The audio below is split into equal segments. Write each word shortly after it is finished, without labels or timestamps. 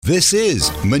This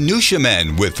is Minutia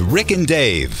Men with Rick and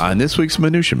Dave. On this week's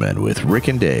Minutia Men with Rick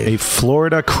and Dave. A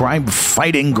Florida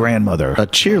crime-fighting grandmother. A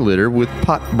cheerleader with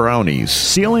pot brownies.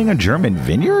 Sealing a German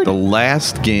vineyard? The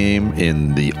last game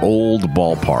in the old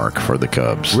ballpark for the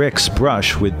Cubs. Rick's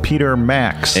brush with Peter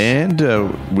Max. And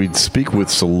we'd speak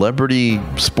with celebrity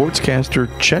sportscaster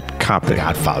Chet Coppin. The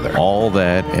Godfather. All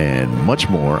that and much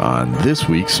more on this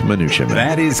week's Minutia Men.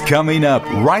 That is coming up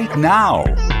right now.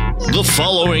 The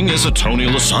following is a Tony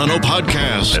Lasano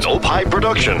podcast, an Opie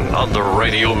production on the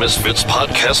Radio Misfits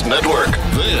Podcast Network.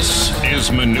 This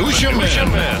is Minutia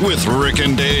Men with Rick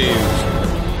and Dave.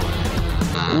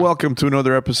 Welcome to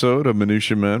another episode of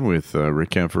Minutia Men with Rick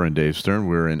Kempfer and Dave Stern.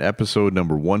 We're in episode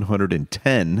number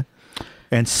 110.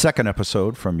 And second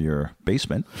episode from your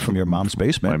basement, from your mom's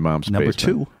basement. My mom's number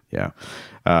basement. 2. Yeah.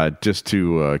 Just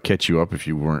to catch you up if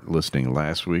you weren't listening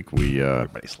last week,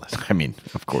 everybody's listening. I mean,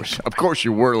 of course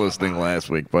you were listening last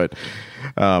week, but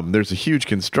there's a huge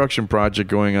construction project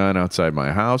going on outside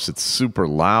my house. It's super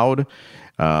loud,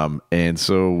 and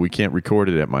so we can't record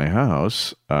it at my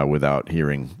house without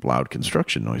hearing loud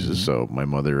construction noises. Mm-hmm. So my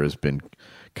mother has been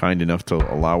kind enough to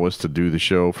allow us to do the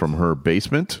show from her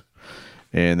basement,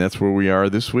 and that's where we are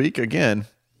this week again.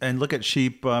 And look at,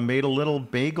 she made a little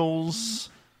bagels,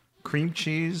 cream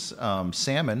cheese,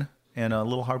 salmon, and a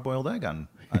little hard-boiled egg on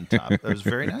top. It was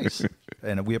very nice,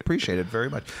 and we appreciate it very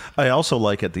much. I also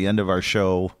like at the end of our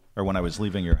show, or when I was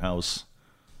leaving your house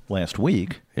last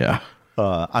week,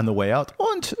 on the way out,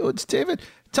 it's David.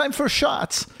 Time for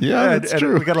shots. Yeah, that's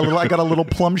true. I got a little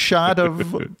plum shot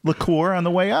of liqueur on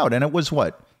the way out, and it was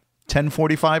what?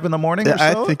 10:45 in the morning or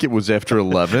so? I think it was after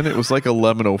 11. It was like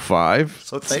 11:05.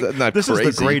 So this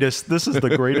crazy. This is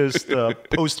the greatest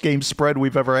post-game spread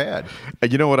we've ever had.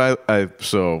 You know what?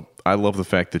 I love the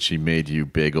fact that she made you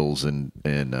bagels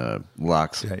and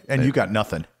lox. Okay. And you got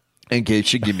nothing. And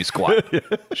she gave me squat.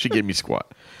 She gave me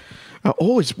squat.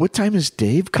 What time is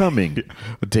Dave coming?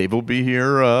 Dave will be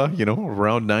here, around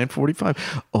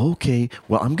 9:45. Okay,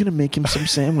 well, I'm going to make him some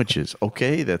sandwiches.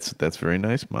 Okay, that's very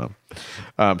nice, Mom.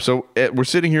 So we're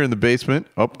sitting here in the basement.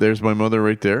 Oh, there's my mother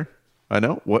right there. I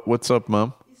know. What's up,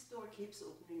 Mom? His door keeps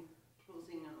opening,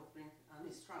 closing, and opening on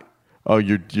his trunk. Oh,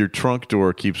 your trunk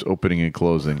door keeps opening and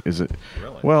closing. Is it?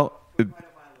 Really? Well, Quite a while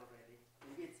already.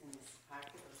 Maybe it's in his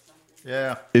pocket or something.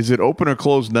 Yeah. is it open or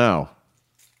closed now?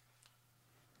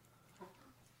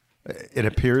 It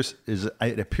appears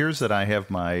that I have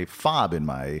my fob in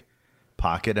my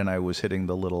pocket, and I was hitting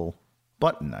the little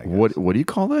button. I guess. What do you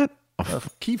call that? A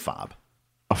key fob.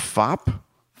 A fop?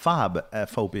 Fob,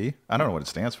 F-O-B. I don't know what it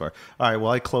stands for. All right.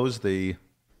 Well, I closed it.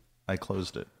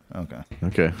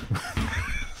 Okay.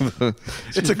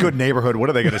 It's a good neighborhood.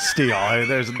 What are they going to steal?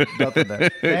 There's nothing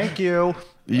there. Thank you.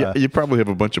 Yeah, you probably have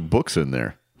a bunch of books in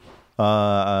there.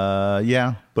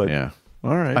 Yeah, but Yeah.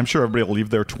 All right. I'm sure everybody will leave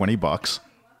their $20.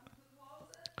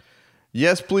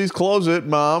 Yes, please close it,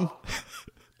 Mom.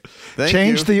 Thank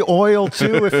Change you. the oil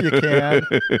too if you can.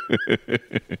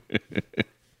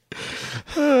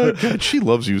 God, she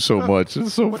loves you so much.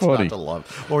 It's so What's funny. not to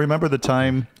love? Well, remember the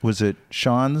time, was it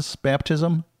Sean's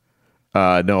baptism?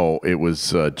 No, it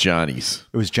was Johnny's.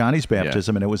 It was Johnny's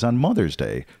baptism, and it was on Mother's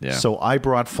Day. Yeah. So I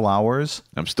brought flowers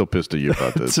I'm still pissed at you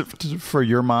about this. for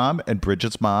your mom and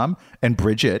Bridget's mom and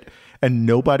Bridget, and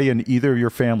nobody in either of your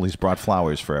families brought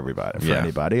flowers for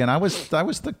anybody. And I was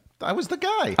the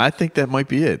guy. I think that might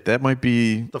be it. That might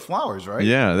be. The flowers, right?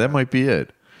 Yeah, that might be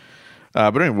it.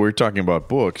 But anyway, we're talking about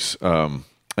books, and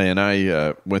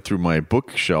I went through my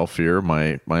bookshelf here,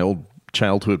 my old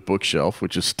childhood bookshelf,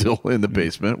 which is still in the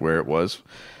basement where it was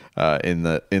in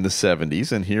the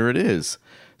 70s, and here it is.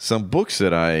 Some books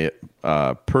that I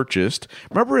purchased.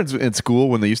 Remember in school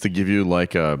when they used to give you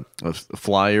like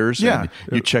flyers? Yeah. And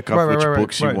you check off which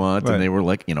books you want, right. and they were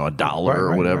like $1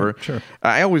 or whatever. Right, sure.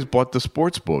 I always bought the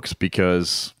sports books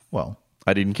because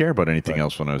I didn't care about anything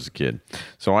else when I was a kid.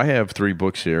 So I have 3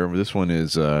 books here. This one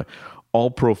is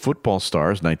All Pro Football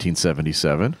Stars,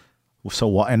 1977.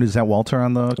 So, and is that Walter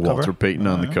on the cover? Walter Payton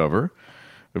on the cover.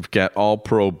 We've got All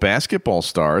Pro Basketball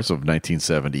Stars of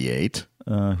 1978.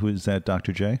 Who is that,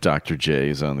 Dr. J? Dr. J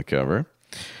is on the cover.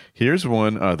 Here's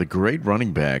one, the great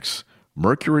running backs,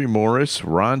 Mercury Morris,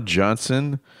 Ron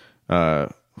Johnson,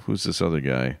 who's this other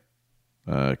guy?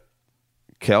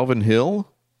 Calvin Hill,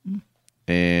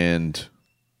 and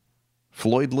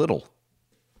Floyd Little.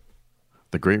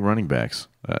 The great running backs.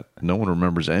 No one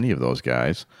remembers any of those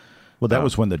guys. Well, that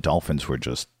was when the Dolphins were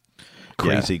just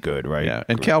crazy good, right? Yeah,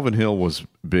 and Calvin Hill was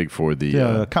big for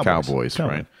the Cowboys,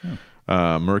 right? Yeah.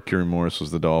 Mercury Morris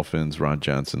was the Dolphins, Ron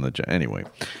Johnson, anyway.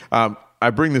 I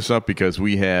bring this up because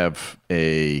we have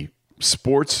a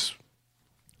sports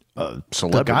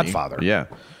celebrity. The Godfather. Yeah.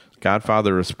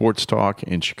 Godfather of sports talk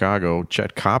in Chicago,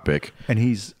 Chet Kopic. And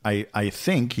I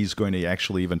think he's going to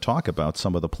actually even talk about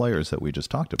some of the players that we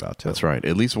just talked about, too. That's right.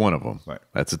 At least one of them. Right.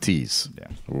 That's a tease. Yeah.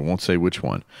 We won't say which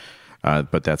one,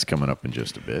 but that's coming up in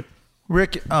just a bit.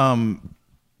 Rick, are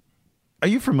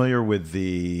you familiar with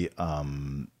the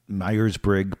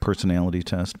Myers-Briggs personality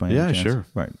test? By any Yeah, chance? sure.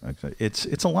 Right. Okay.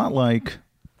 It's a lot like,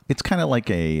 it's kind of like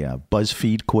a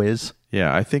BuzzFeed quiz.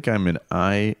 Yeah, I think I'm an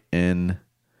INTJ.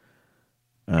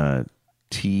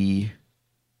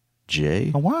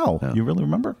 Oh, wow. No. You really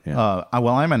remember? Yeah.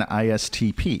 Well, I'm an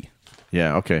ISTP,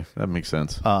 Yeah, okay. That makes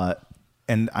sense.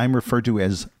 and I'm referred to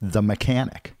as the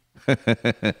mechanic.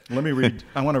 Let me read.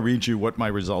 I want to read you what my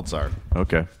results are.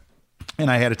 Okay. And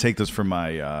I had to take this from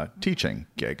my teaching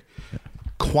gig.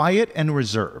 Quiet and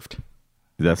reserved.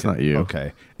 That's not you.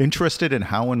 Okay. Interested in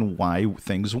how and why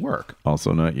things work.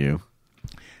 Also not you.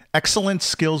 Excellent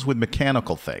skills with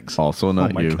mechanical things. Also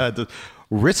not oh my you. God.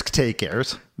 Risk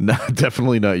takers No,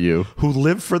 definitely not you. who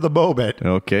live for the moment.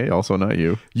 Okay, also not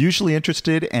you. Usually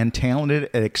interested and talented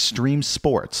at extreme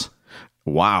sports.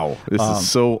 Wow.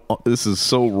 This is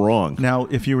so wrong. Now,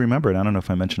 if you remember it, I don't know if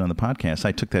I mentioned on the podcast,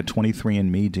 I took that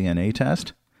 23andMe DNA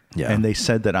test. Yeah. And they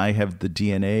said that I have the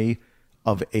DNA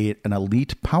of an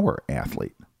elite power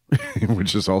athlete.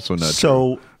 Which is also not true.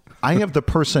 So I have the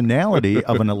personality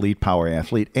of an elite power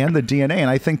athlete and the DNA. And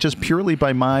I think just purely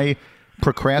by my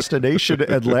procrastination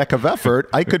and lack of effort,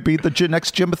 I could be the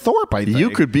next Jim Thorpe, I think. You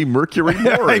could be Mercury I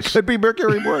Morris. could be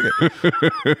Mercury Morgan.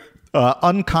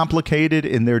 Uncomplicated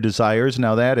in their desires.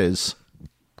 Now, that is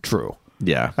true.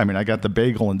 Yeah. I mean, I got the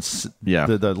bagel and Yeah.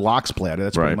 the lox platter.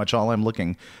 That's pretty Right. much all I'm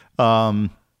looking.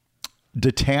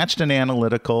 Detached and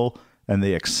analytical, and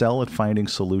they excel at finding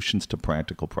solutions to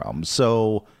practical problems.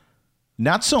 So,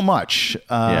 not so much.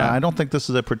 Yeah. I don't think this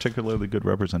is a particularly good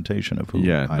representation of who.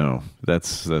 Yeah, I am. no,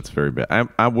 that's very bad.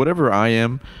 I whatever I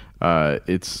am,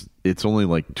 it's only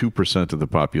like 2% of the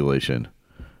population.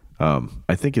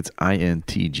 I think it's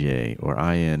INTJ or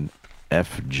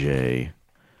INFJ.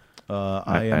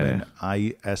 I am an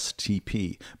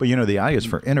ISTP, but the I is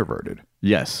for introverted,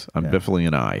 Yes, I'm definitely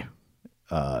an I.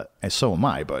 and so am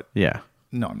I. But Yeah,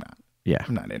 no, I'm not. yeah.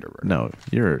 I'm not introverted. No,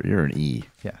 you're an E.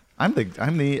 Yeah, I'm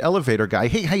the elevator guy.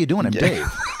 Hey, how you doing? I'm Dave.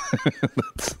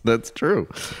 That's true.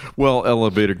 Well,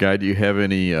 elevator guy, do you have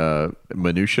any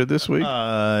minutia this week?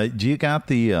 Do you got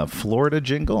the Florida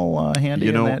jingle handy?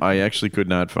 You know, in that? I actually could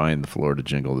not find the Florida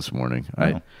jingle this morning.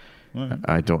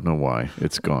 I don't know why.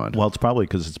 It's gone. Well, it's probably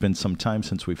because it's been some time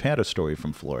since we've had a story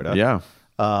from Florida. Yeah.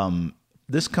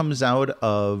 This comes out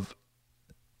of,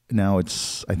 now I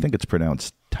think it's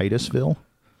pronounced Titusville,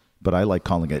 but I like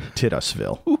calling it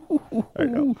Titusville. I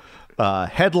know.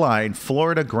 Headline,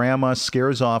 Florida grandma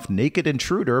scares off naked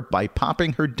intruder by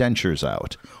popping her dentures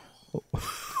out.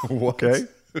 Okay.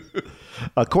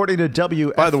 According to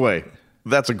WF. By the way,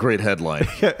 that's a great headline.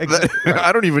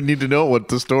 I don't even need to know what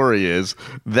the story is.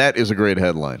 That is a great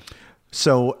headline.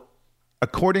 So,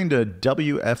 according to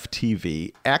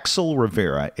WFTV, Axel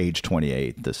Rivera, age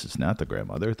 28, this is not the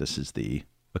grandmother, this is the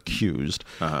accused,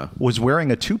 was wearing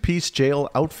a two-piece jail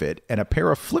outfit and a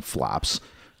pair of flip-flops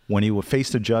when he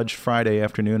faced a judge Friday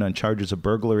afternoon on charges of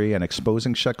burglary and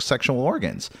exposing sexual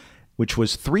organs, which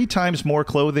was 3 times more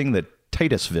clothing than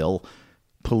Titusville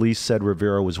police said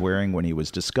Rivera was wearing when he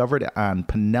was discovered on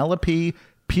Penelope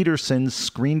Peterson's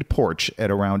screened porch at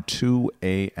around 2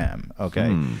 a.m.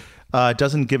 Okay.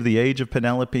 Doesn't give the age of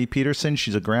Penelope Peterson.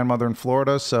 She's a grandmother in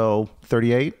Florida, so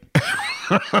 38,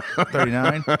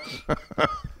 39.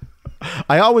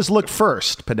 I always look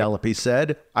first, Penelope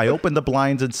said. I opened the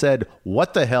blinds and said,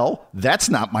 "What the hell? That's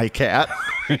not my cat."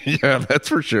 Yeah, that's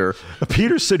for sure.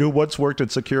 Peterson, who once worked in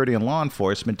security and law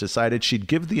enforcement, decided she'd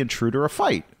give the intruder a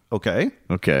fight. Okay.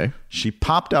 Okay. She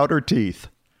popped out her teeth.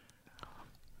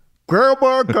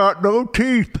 "Grandma got no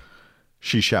teeth,"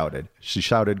 she shouted. She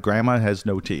shouted, "Grandma has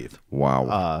no teeth."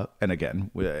 Wow. And again,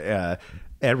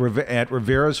 at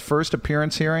Rivera's first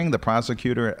appearance hearing, the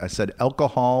prosecutor said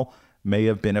alcohol may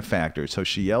have been a factor. So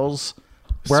she yells,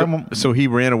 So he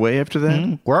ran away after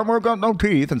that? "Grandma got no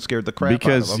teeth," and scared the crap out of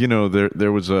Because, him.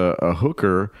 there was a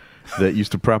hooker that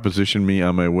used to proposition me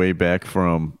on my way back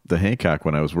from the Hancock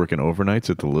when I was working overnights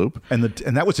at the Loop. And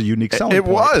that was a unique selling It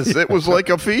point. was. It was like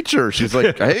a feature. She's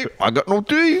like, "Hey, I got no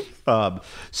teeth."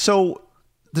 So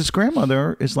this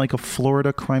grandmother is like a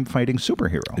Florida crime-fighting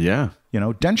superhero. Yeah.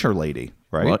 Denture lady,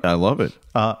 right? Well, I love it.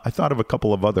 I thought of a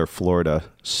couple of other Florida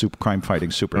crime-fighting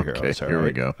superheroes. Okay, all here we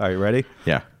right? go. Are you ready?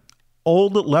 Yeah.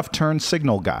 Old left-turn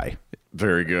signal guy.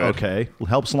 Very good. Okay.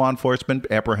 Helps law enforcement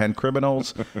apprehend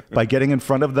criminals by getting in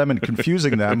front of them and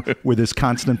confusing them with his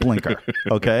constant blinker.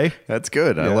 Okay. That's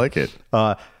good. I like it.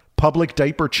 public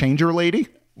diaper changer lady.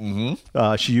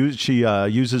 Mm-hmm.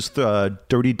 She uses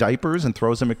dirty diapers and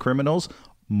throws them at criminals,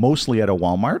 mostly at a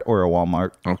Walmart or a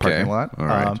Walmart parking lot. All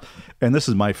right. And this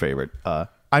is my favorite.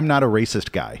 I'm not a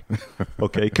racist guy.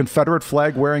 Okay. Confederate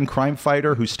flag wearing crime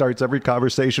fighter who starts every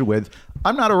conversation with,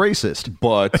 I'm not a racist,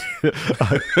 But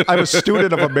I'm a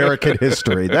student of American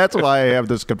history. That's why I have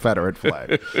this Confederate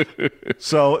flag.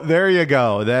 So there you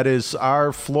go. That is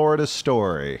our Florida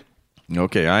story.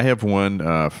 okay, I have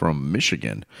one from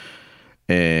Michigan,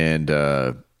 and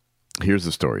here's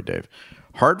the story, Dave.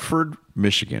 Hartford,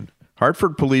 Michigan.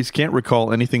 Hartford police can't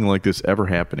recall anything like this ever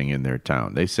happening in their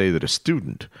town. They say that a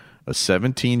student, a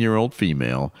 17-year-old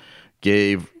female,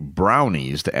 gave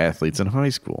brownies to athletes in high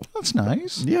school. That's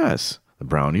nice. Yes. The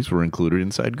brownies were included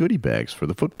inside goodie bags for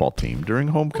the football team during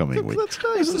homecoming week. That's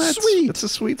nice. Isn't That's that sweet. It's a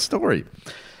sweet story.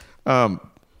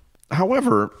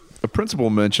 However, the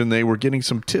principal mentioned they were getting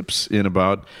some tips in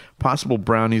about possible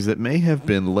brownies that may have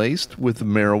been laced with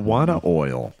marijuana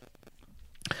oil.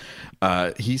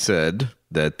 He said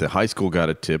that the high school got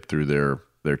a tip through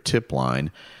their tip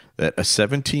line that a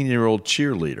 17-year-old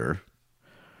cheerleader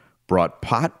brought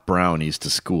pot brownies to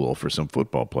school for some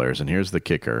football players. And here's the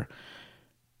kicker.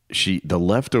 The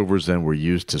leftovers then were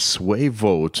used to sway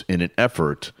votes in an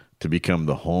effort to become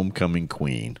the homecoming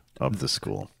queen of the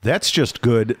school. That's just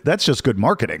good. That's just good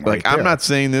marketing. Like, right I'm there. not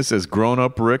saying this as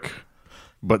grown-up Rick,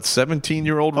 but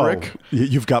 17-year-old Rick,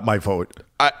 You've got my vote.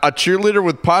 a cheerleader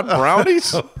with pot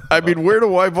brownies? I mean, where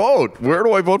do I vote? Where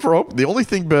do I vote for hope? The only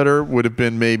thing better would have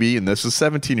been maybe, and this is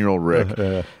 17-year-old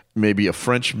Rick, maybe a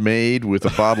French maid with a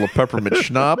bottle of peppermint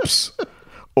schnapps,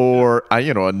 or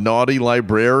a naughty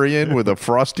librarian with a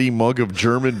frosty mug of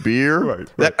German beer.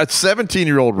 Right. A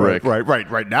 17-year-old Rick.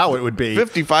 Right. Now it would be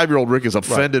 55-year-old Rick is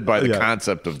offended by the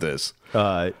concept of this.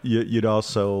 You'd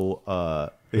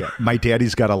also. My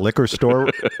daddy's got a liquor store.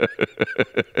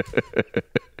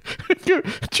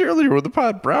 Cheerleader with the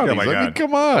pot brownies. Oh my I mean, God.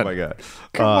 come on. Oh my God.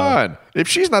 Come on. If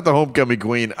she's not the homecoming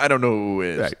queen, I don't know who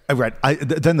is. Right.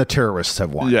 Then the terrorists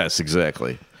have won. Yes,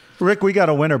 exactly. Rick, we got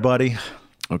a winner, buddy.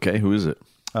 Okay, who is it?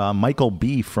 Michael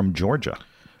B. from Georgia.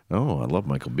 Oh, I love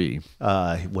Michael B.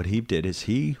 What he did is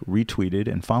he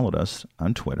retweeted and followed us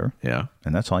on Twitter. Yeah.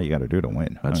 And that's all you got to do to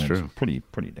win. That's It's true.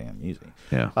 pretty damn easy.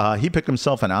 Yeah. He picked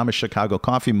himself an Amish Chicago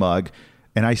coffee mug,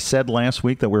 and I said last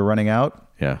week that we were running out.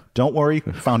 Yeah. Don't worry,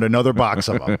 found another box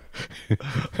of them.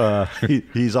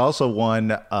 He's also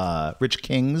won Rich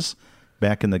Kings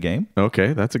back in the game.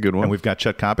 Okay, that's a good one. And we've got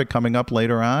Chet Kopic coming up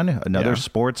later on, another Yeah.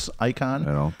 sports icon.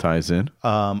 That all ties in.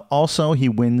 Also, he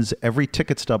wins every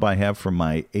ticket stub I have from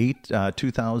my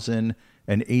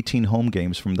 2018 home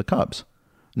games from the Cubs.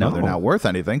 Now, they're not worth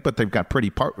anything, but they've got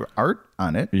pretty art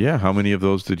on it. Yeah, how many of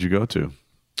those did you go to?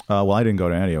 Well, I didn't go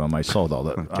to any of them. I sold all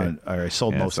the. I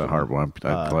sold Yeah, most it's a of hard them.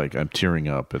 one. I'm tearing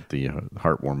up at the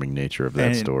heartwarming nature of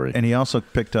that story. And he also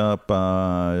picked up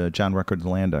John Records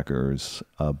Landecker's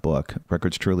book.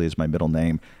 Records Truly is my middle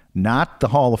name. Not the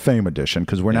Hall of Fame edition,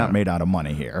 because we're not made out of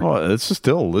money here. Oh,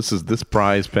 this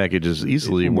prize package is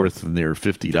easily worth near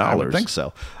 $50. I would think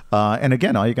so. And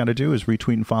again, all you got to do is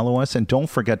retweet and follow us. And don't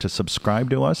forget to subscribe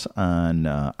to us on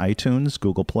iTunes,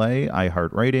 Google Play,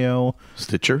 iHeartRadio,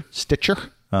 Stitcher,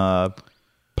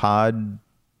 Podbean,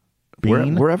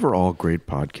 wherever all great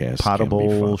podcasts Potable, can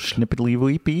be found. Schnippity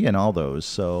Weepy, and all those.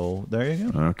 So there you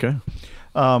go. Okay.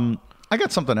 I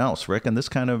got something else, Rick, and this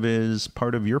kind of is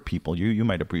part of your people. You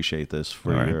might appreciate this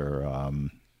for your,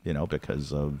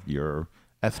 because of your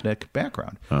ethnic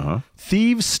background.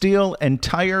 Thieves steal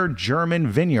entire German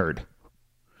vineyard.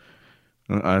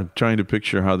 I'm trying to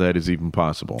picture how that is even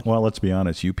possible. Well, let's be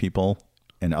honest. You people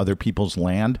and other people's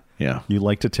land. Yeah. You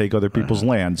like to take other people's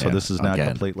land, so Yeah. this is not Again,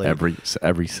 completely.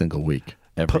 every single week.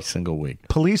 Every single week.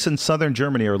 Police in southern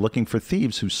Germany are looking for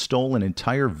thieves who stole an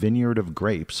entire vineyard of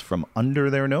grapes from under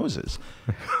their noses.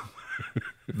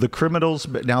 The criminals.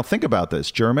 Now think about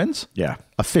this. Germans. Yeah.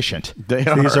 Efficient. They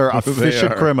These are. are efficient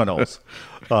They are. criminals.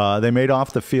 They made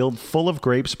off the field full of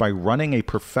grapes by running a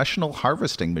professional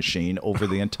harvesting machine over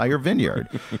the entire vineyard.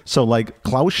 So like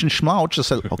Klaus and Schmau just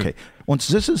said, okay, once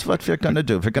this is what we're going to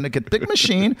do. We're going to get big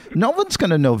machine. No one's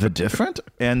going to know the different.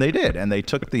 And they did. And they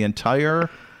took the entire,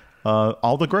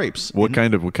 all the grapes. What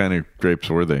kind of grapes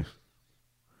were they?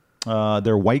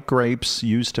 They're white grapes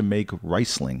used to make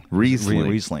Riesling.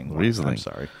 Riesling. I'm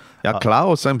sorry. Yeah,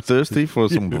 Klaus, I'm thirsty for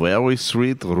some very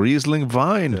sweet Riesling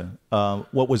wine.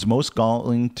 What was most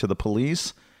galling to the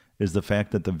police is the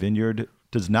fact that the vineyard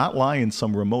does not lie in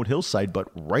some remote hillside, but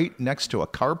right next to a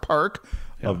car park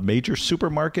of major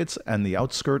supermarkets and the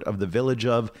outskirt of the village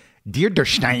of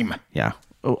Dierdersheim. Yeah.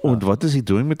 Oh, and what is he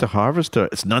doing with the harvester?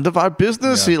 It's none of our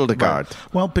business, Hildegard.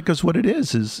 Right. Well, because what it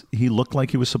is he looked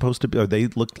like he was supposed to be, or they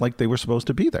looked like they were supposed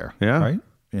to be there. Yeah. Right?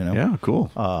 You know? Yeah,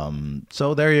 cool.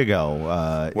 So there you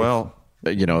go. Well,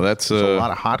 that's a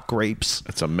lot of hot grapes.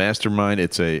 It's a mastermind.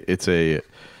 It's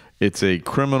a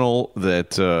criminal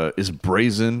that is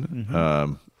brazen.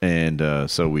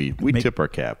 And so we tip our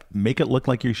cap. Make it look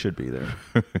like you should be there.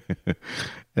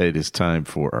 It is time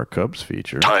for our Cubs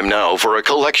feature. Time now for a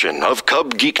collection of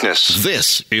Cub geekness.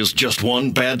 This is Just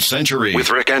One Bad Century with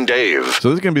Rick and Dave. So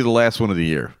this is going to be the last one of the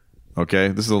year. Okay,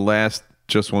 this is the last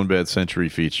Just One Bad Century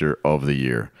feature of the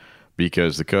year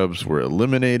because the Cubs were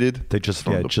eliminated. They just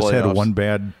from the just had playoffs. one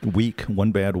bad week.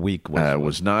 One bad week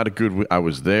Was not a good week. I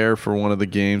was there for one of the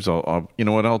games. I'll you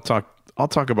know what? I'll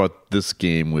talk about this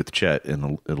game with Chet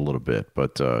in a little bit,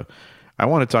 but I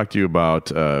want to talk to you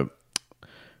about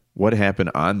what happened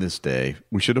on this day.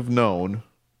 We should have known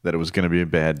that it was going to be a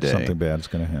bad day. Something bad's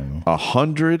going to happen.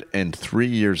 103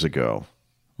 years ago,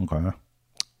 Okay.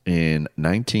 in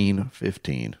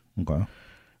 1915, Okay.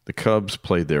 the Cubs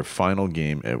played their final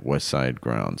game at West Side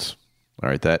Grounds. All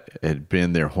right, that had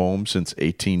been their home since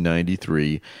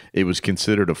 1893. It was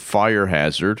considered a fire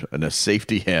hazard and a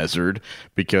safety hazard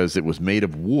because it was made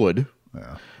of wood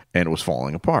and it was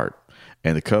falling apart.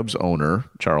 And the Cubs owner,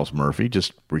 Charles Murphy,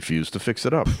 just refused to fix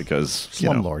it up because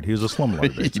Slumlord. He was a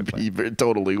slumlord, basically. he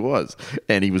totally was.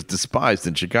 And he was despised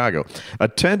in Chicago.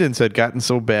 Attendance had gotten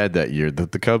so bad that year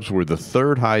that the Cubs were the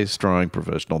third highest drawing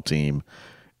professional team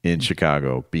in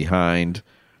Chicago, behind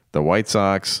the White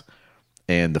Sox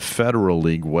and the Federal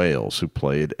League Whales, who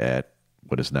played at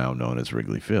what is now known as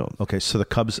Wrigley Field. Okay, so the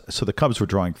Cubs were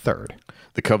drawing third.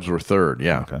 The Cubs were third,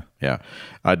 yeah. Okay. Yeah.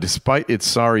 Despite its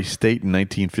sorry state in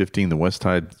 1915, the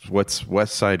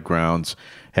West Side Grounds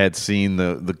had seen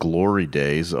the glory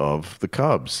days of the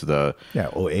Cubs. The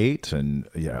 08 and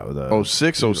the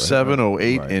 06, 07,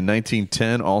 08, right. and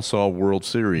 1910 all saw World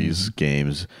Series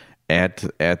games at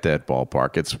that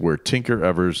ballpark. It's where Tinker,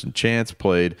 Evers, and Chance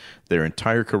played their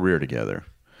entire career together.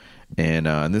 And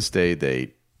on this day,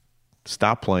 they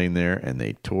stopped playing there, and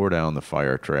they tore down the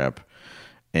fire trap,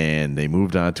 and they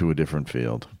moved on to a different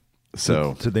field.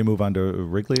 So did they move on to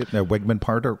Wrigley, Wegman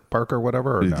Park or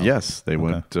whatever? Or no? Yes, they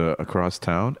went across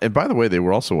town. And by the way, they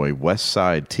were also a West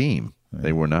Side team.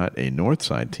 They were not a North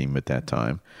Side team at that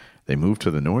time. They moved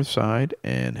to the North Side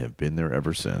and have been there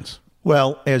ever since.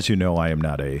 Well, as you know, I am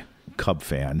not a Cub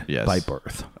fan by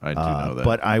birth. I do know that.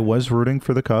 But I was rooting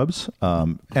for the Cubs.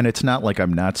 And it's not like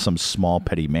I'm not some small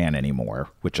petty man anymore,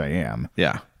 which I am.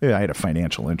 Yeah. I had a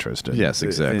financial interest in Yes,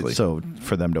 exactly. So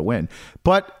for them to win.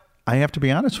 But I have to be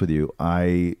honest with you.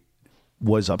 I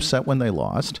was upset when they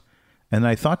lost. And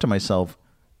I thought to myself,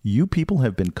 you people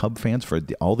have been Cub fans for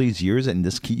all these years, and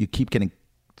you keep getting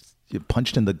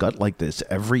punched in the gut like this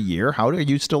every year. How are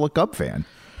you still a Cub fan?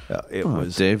 It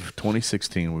was Dave,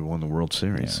 2016, we won the World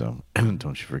Series, so don't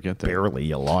you forget that. barely.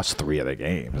 You lost 3 of the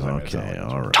games. Okay,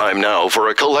 all right. Time now for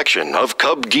a collection of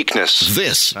Cub geekness.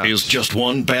 This is Just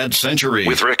One Bad Century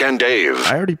with Rick and Dave.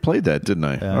 I already played that, didn't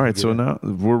I? All right, so now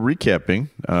we're recapping.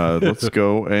 Let's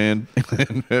go and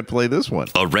play this one.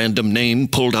 A random name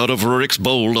pulled out of Rick's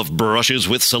bowl of brushes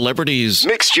with celebrities.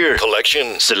 Mixture,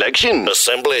 collection, selection,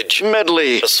 assemblage,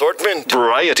 medley, assortment,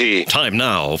 variety. Time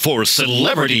now for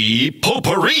Celebrity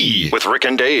Potpourri with Rick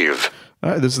and Dave. All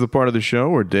right, this is the part of the show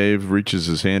where Dave reaches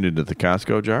his hand into the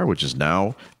Costco jar, which is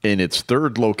now in its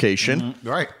third location.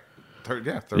 Right. Third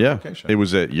Yeah, location. it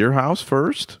was at your house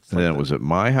first, and then it was at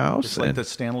my house. It's like and the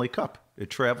Stanley Cup. It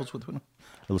travels with it.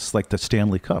 It's like the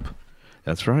Stanley Cup.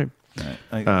 That's right.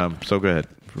 So go ahead,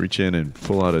 reach in and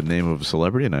pull out a name of a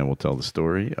celebrity, and I will tell the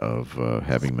story of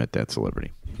having met that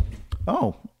celebrity.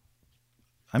 Oh,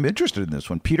 I'm interested in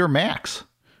this one. Peter Max.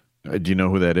 Do you know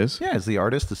who that is? Yeah, is the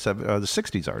artist, the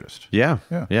 60s artist. Yeah.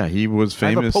 He was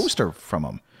famous. I have a poster from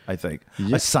him, I think.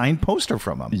 A signed poster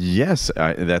from him. Yes,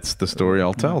 that's the story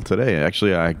I'll tell today.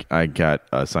 Actually, I got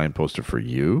a signed poster for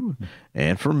you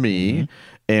and for me.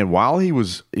 And while he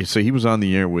was on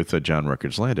the air with John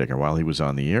Rutgers Landecker. While he was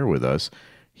on the air with us,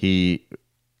 he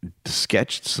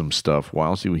sketched some stuff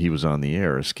while he was on the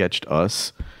air, sketched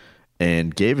us,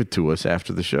 and gave it to us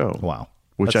after the show. Wow.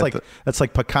 Which that's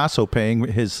like Picasso paying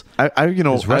his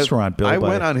his restaurant bill. I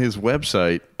went on his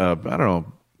website, I don't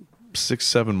know,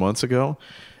 6-7 months ago,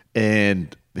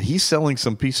 and he's selling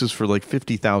some pieces for like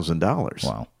 $50,000.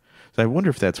 Wow. So I wonder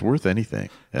if that's worth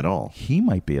anything at all. He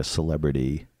might be a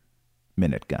celebrity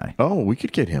minute guy. Oh, we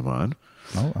could get him on.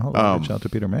 I'll reach out to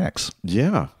Peter Max.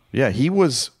 Yeah. He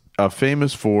was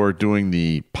famous for doing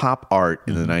the pop art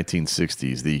in the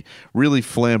 1960s, the really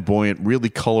flamboyant, really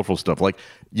colorful stuff, like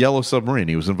Yellow Submarine.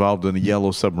 He was involved in the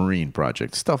Yellow Submarine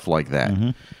project, stuff like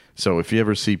that. So if you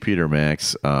ever see Peter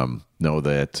Max, know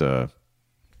that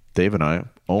Dave and I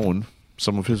own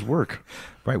some of his work.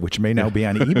 Right, which may now be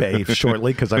on eBay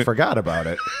shortly because I forgot about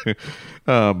it.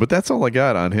 But that's all I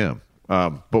got on him.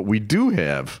 But we do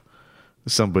have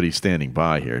somebody standing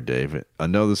by here, Dave.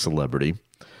 Another celebrity.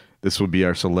 This will be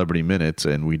our Celebrity Minutes,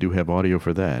 and we do have audio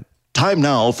for that. Time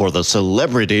now for the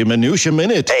Celebrity Minutia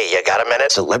Minute. Hey, you got a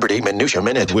minute? Celebrity Minutia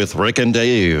Minute with Rick and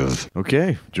Dave.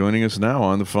 Okay, joining us now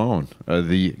on the phone,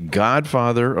 the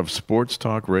godfather of sports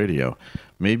talk radio,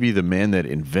 maybe the man that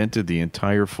invented the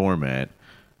entire format,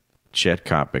 Chet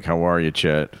Coppock. How are you,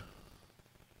 Chet?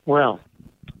 Well,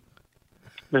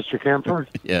 Mr. Kemper,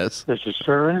 Yes. Mr.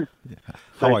 Stern,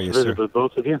 How are you, sir? with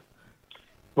both of you.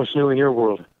 What's new in your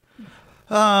world?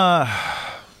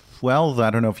 Well, I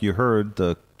don't know if you heard,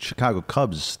 the Chicago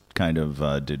Cubs kind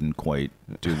of didn't quite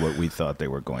do what we thought they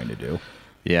were going to do.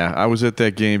 Yeah, I was at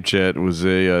that game, Chet. It was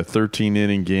a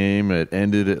 13-inning game. It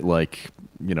ended at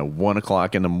 1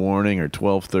 o'clock in the morning or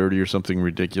 12:30 or something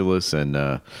ridiculous,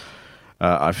 and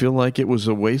I feel like it was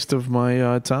a waste of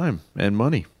my time and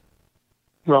money.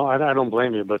 Well, I don't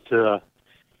blame you, but, who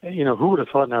would have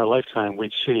thought in our lifetime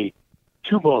we'd see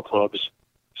two ball clubs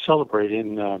celebrate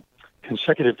in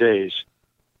consecutive days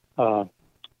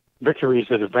victories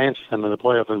that advanced them in the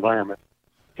playoff environment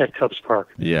at Cubs Park.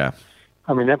 Yeah.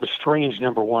 I mean, that was strange,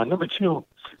 number one. Number two,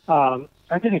 I'm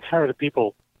getting tired of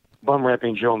people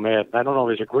bum-rapping Joe Madden. I don't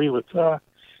always agree with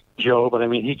Joe, but, I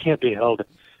mean, he can't be held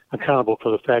accountable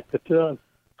for the fact that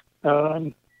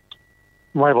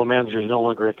rival managers no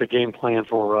longer have the game plan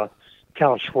for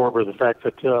Cal Schwarber, the fact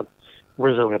that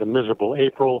Rizzo had a miserable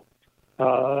April,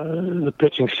 the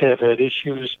pitching staff had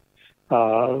issues,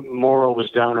 Morrow was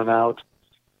down and out,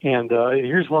 and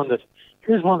here's one that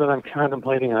I'm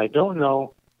contemplating, and I don't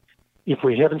know if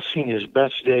we haven't seen his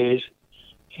best days,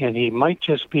 and he might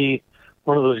just be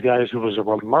one of those guys who was a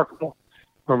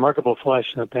remarkable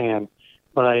flash in the pan,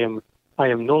 but I am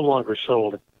no longer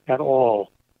sold at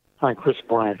all on Chris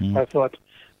Bryant. I thought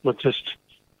looked just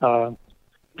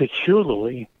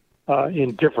peculiarly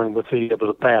indifferent with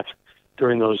the bat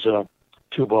during those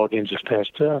two ball games this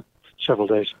past several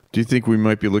days. Do you think we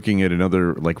might be looking at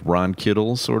another Ron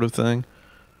Kittle sort of thing?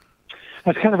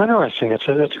 That's kind of interesting. That's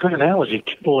a good analogy,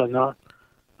 Kittle. And I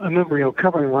remember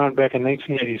covering Ron back in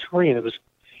 1983, and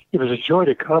it was a joy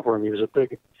to cover him. He was a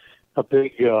big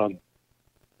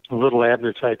little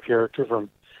Abner type character from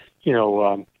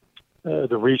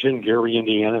the region, Gary,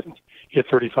 Indiana. He had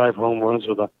 35 home runs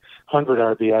with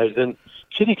 100 RBIs. Then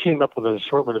City came up with an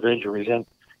assortment of injuries, and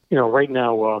right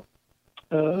now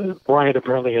Bryant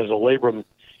apparently has a labrum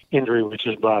injury, which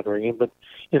is bothering him. But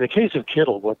in the case of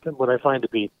Kittle, what I find to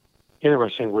be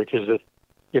interesting, Rick, is that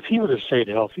if he would have stayed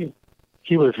healthy,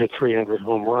 he would have hit 300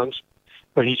 home runs.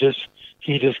 But he just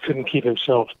couldn't keep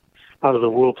himself out of the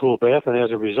whirlpool bath, and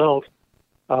as a result,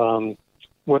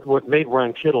 what made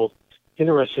Ron Kittle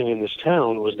interesting in this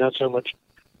town was not so much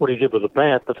what he did with the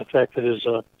bat, but the fact that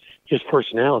his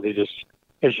personality just,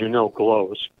 as you know,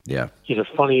 glows. Yeah. He's a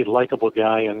funny, likable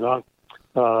guy, and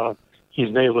he's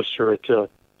an A-lister at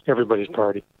everybody's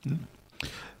party.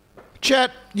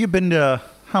 Chet, you've been to,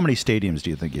 how many stadiums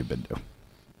do you think you've been to?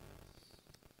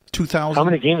 2,000? How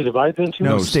many games have I been to?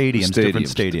 No, stadiums, different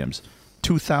stadiums.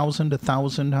 2,000,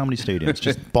 1,000? How many stadiums?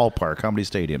 Just ballpark. How many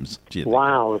stadiums do you think?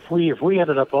 Wow, if we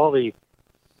added up all the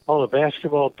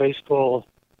basketball, baseball,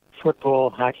 football,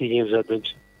 hockey games I've been to,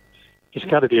 it's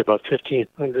got to be about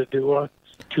 1,500 to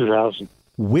 2,000.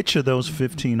 Which of those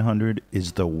 1,500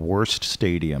 is the worst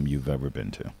stadium you've ever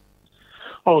been to?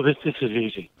 Oh, this is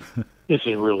easy. This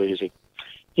is real easy.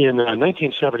 In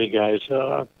 1970, guys,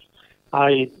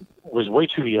 I was way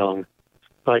too young,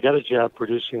 but I got a job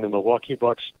producing the Milwaukee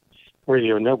Bucks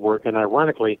radio network, and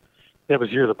ironically, that was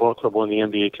the year the ball club won the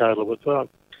NBA title with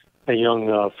a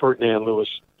young Ferdinand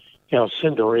Lewis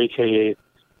Alcindor, a.k.a.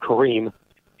 Kareem,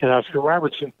 and Oscar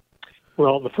Robertson.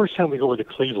 Well, the first time we go into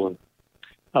Cleveland,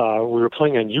 we were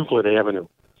playing on Euclid Avenue.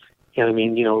 And, I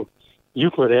mean,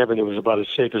 Euclid Avenue was about as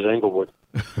safe as Englewood.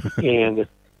 And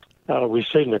we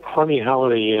stayed in a crummy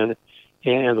Holiday Inn,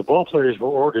 and the ball players were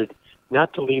ordered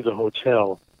not to leave the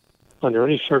hotel under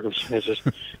any circumstances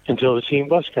until the team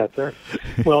bus got there.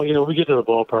 Well, we get to the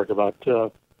ballpark about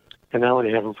an hour and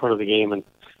a half in front of the game, and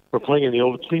we're playing in the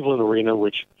old Cleveland Arena,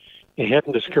 which it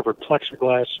hadn't discovered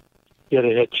plexiglass, yet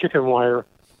it had chicken wire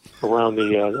around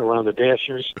the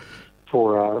dashers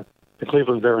for the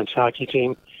Cleveland Barons hockey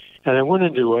team. And I went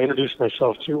in to introduce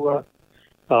myself to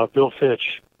Bill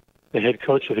Fitch, the head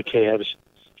coach of the Cavs.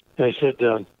 And I said,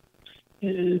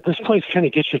 this place kind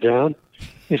of gets you down.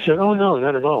 He said, oh, no,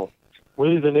 not at all. We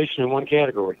lead the nation in one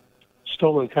category,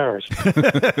 stolen cars. All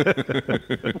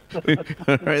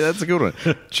right, that's a good one.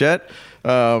 Chet,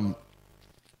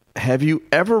 have you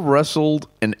ever wrestled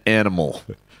an animal?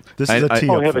 This is a tee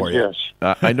Oh, up heavens, for you. yes.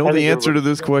 I know I the think answer to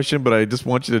this question, but I just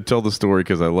want you to tell the story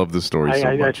because I love this story so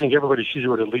I much. think everybody should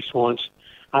do it at least once.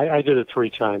 I did it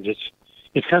 3 times.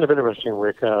 It's kind of interesting,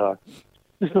 Rick.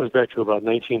 This goes back to about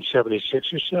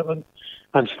 1976 or 7.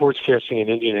 I'm sportscasting in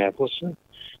Indianapolis, and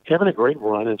having a great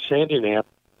run. And Sandy Knapp,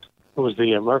 who was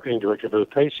the marketing director for the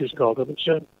Pacers, called up and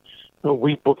said, "Oh,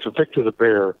 we booked Victor the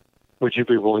Bear. Would you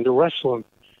be willing to wrestle him?"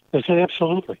 I said,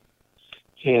 "Absolutely."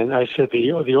 And I said,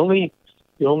 the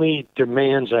only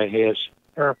demands I have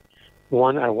are,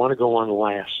 one, I want to go on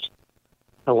last.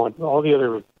 I want all the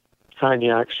other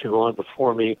cognacs to go on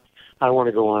before me. I want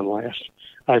to go on last.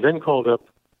 I then called up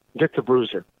Dick the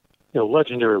Bruiser,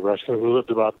 legendary wrestler who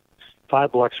lived about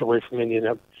 5 blocks away from me in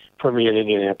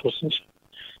Indianapolis.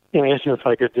 And I asked him if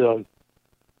I could,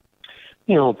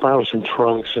 borrow some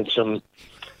trunks and some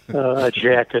a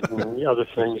jacket and other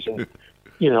things. And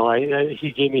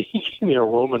he gave me a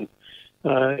Roman,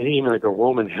 even like a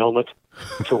Roman helmet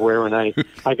to wear. And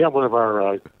I got one of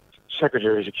our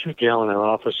secretaries, a cute gal in our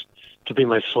office, to be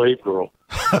my slave girl.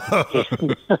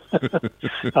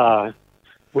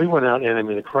 We went out, and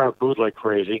the crowd booed like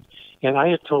crazy. And I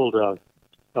had told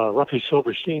Ruffy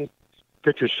Silverstein,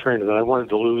 Victor's trainer, that I wanted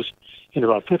to lose in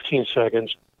about 15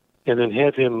 seconds, and then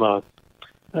have him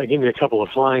give me a couple of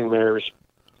flying mares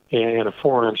and a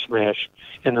forearm smash,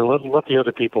 and then let the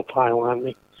other people pile on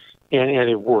me. And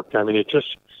it worked. It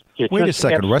just Wait a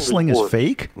second. Wrestling is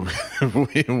fake?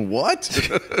 Wait, what?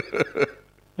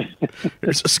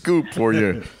 There's a scoop for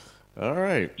you. All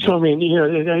right. So,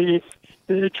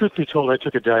 truth be told, I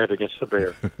took a dive against the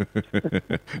bear.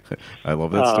 I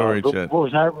love that story, Chet.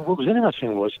 What was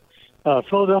interesting was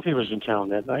Philadelphia was in town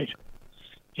that night,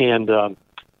 and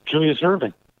Julius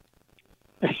Erving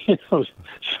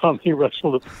saw me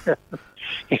wrestle the bear.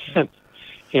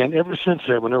 And ever since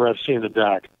then, whenever I've seen the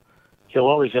doc, he'll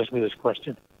always ask me this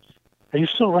question: "Are you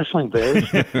still wrestling bears?"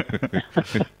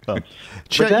 But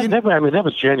that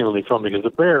was genuinely fun because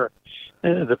the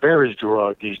bear is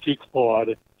drugged, he's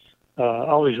declawed.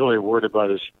 All he's really worried about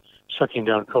is sucking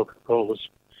down Coca-Colas.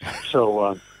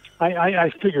 So I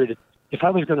figured if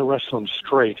I was going to wrestle him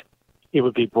straight, it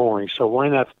would be boring. So why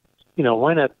not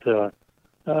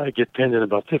get pinned in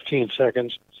about 15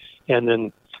 seconds and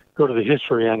then go to the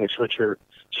histrionics, which are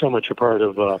so much a part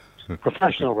of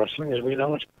professional wrestling as we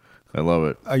know it. I love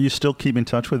it. Are you still keeping in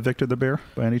touch with Victor the Bear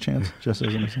by any chance? Just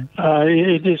as an example? I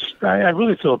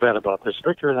really feel bad about this.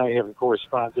 Victor and I haven't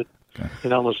corresponded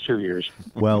in almost 2 years.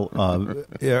 Well,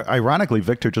 ironically,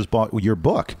 Victor just bought your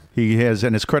book. He has,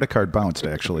 and his credit card bounced,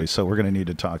 actually, so we're going to need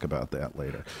to talk about that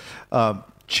later.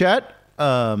 Chet,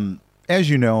 as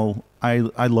you know,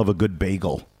 I love a good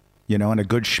bagel, and a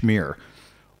good schmear.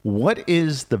 What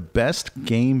is the best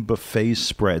game buffet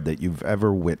spread that you've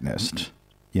ever witnessed?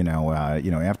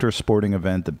 After a sporting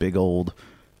event, the big old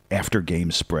after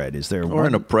game spread. Is there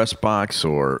in a press box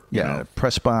or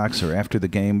press box or after the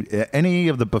game? Any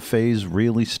of the buffets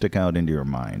really stick out into your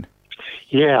mind?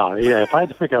 Yeah. If I had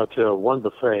to pick out one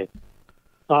buffet,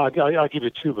 I'll give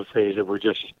you 2 buffets that were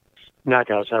just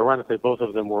knockouts. Ironically, both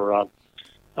of them were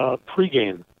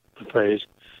pregame buffets.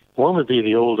 One would be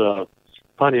the old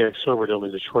Pontiac Silverdome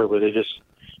in Detroit, where they just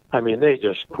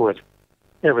put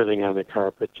everything on the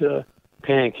carpet.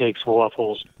 Pancakes,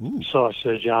 waffles,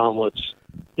 sausage, omelets,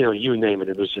 you name it.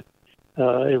 It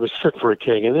was fit for a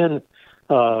king. And then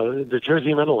the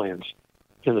Jersey Meadowlands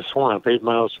in the Swamp, 8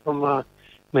 miles from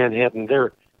Manhattan,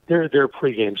 their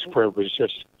pregame spread was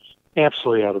just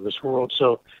absolutely out of this world.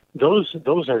 So those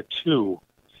are 2.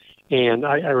 And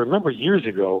I remember years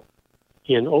ago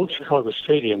in Old Chicago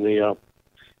Stadium, the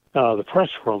press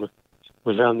room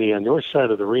was on the north side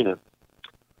of the arena.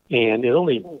 And it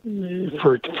only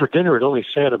for dinner it only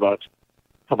sat about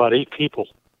 8 people.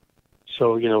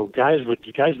 So guys would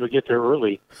get there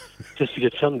early just to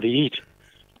get something to eat,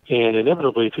 and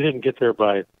inevitably, if you didn't get there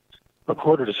by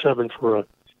 6:45 for a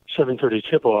 7:30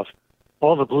 tip-off,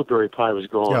 all the blueberry pie was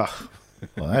gone. Yeah.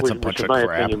 Well, that's a bunch which, in of my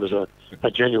crap. opinion, was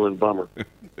a genuine bummer.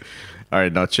 All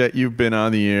right, now Chet, you've been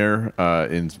on the air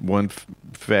in one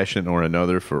fashion or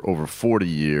another for over 40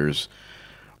 years.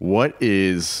 What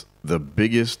is the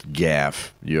biggest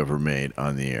gaffe you ever made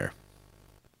on the air?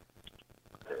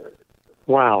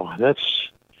 Wow, that's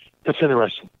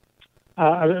interesting.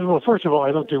 Well, first of all,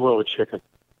 I don't do well with chicken.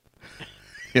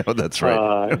 That's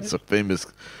right. That's a famous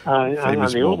on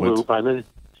the old moment. loop.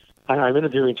 I'm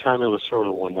interviewing Tommy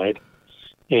Lasorda one night,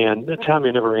 And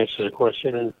Tommy never answers a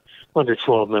question in under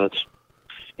 12 minutes.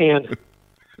 And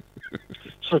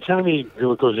so Tommy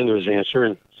goes into his answer,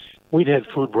 and we'd had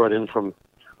food brought in from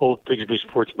Old Bigsby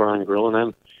Sports Bar and Grill,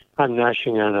 and I'm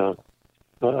gnashing on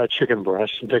a chicken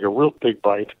breast and take a real big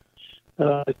bite,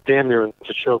 damn near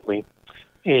to choke me.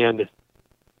 And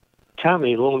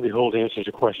Tommy, lo and behold, answers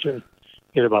a question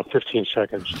in about 15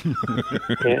 seconds.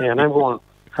 and I'm going,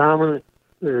 Tommy,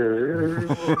 is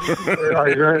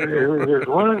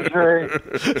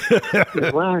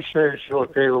Wednesday still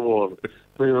capable of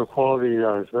being a quality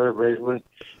third baseman?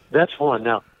 That's one.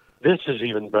 Now, this is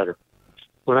even better.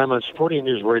 When I'm on Sporting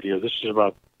News Radio, this is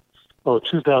about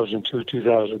 2002,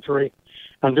 2003,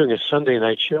 I'm doing a Sunday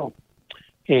night show.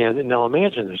 And now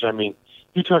imagine this. I mean,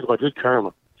 you talk about good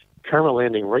karma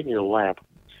landing right in your lap.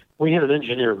 We had an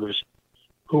engineer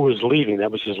who was leaving.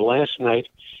 That was his last night,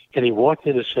 and he walked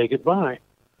in to say goodbye.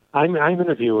 I'm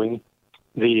interviewing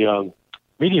the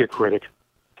media critic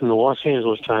from the Los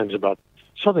Angeles Times about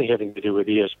something having to do with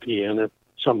ESPN or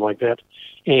something like that.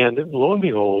 And lo and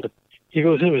behold, he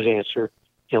goes into his answer,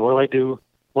 and what do?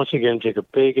 Once again, take a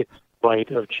big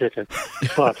bite of chicken.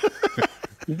 But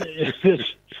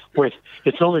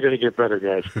it's only going to get better,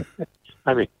 guys.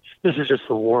 I mean, this is just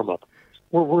the warm-up.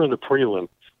 We're in the prelim.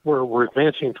 We're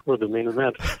advancing toward the main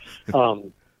event.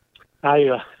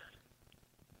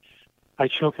 I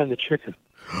choke on the chicken.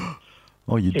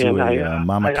 Oh, you do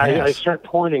Mama Cass. I start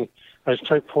pointing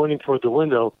toward the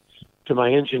window to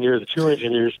my engineer, the two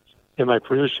engineers, and my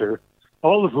producer,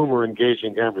 all of whom are engaged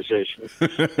in conversation,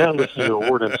 not listening to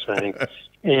a word I'm saying.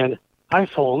 And I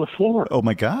fall on the floor. Oh,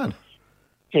 my God.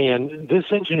 And this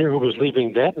engineer who was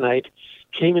leaving that night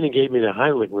came in and gave me the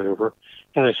Heimlich maneuver,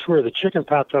 and I swear the chicken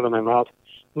popped out of my mouth.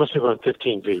 Must have gone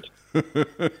 15 feet.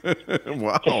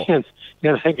 Wow. And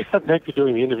I got back to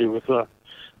doing the interview with the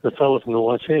fellow from the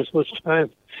Los Angeles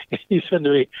Times, and he said to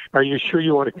me, "Are you sure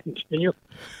you want to continue?"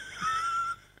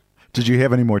 Did you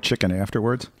have any more chicken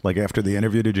afterwards? Like after the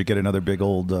interview, did you get another big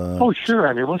old... Oh, sure.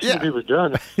 I mean, once the interview was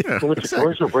done, we went to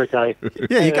commercial break.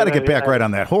 You got to get back right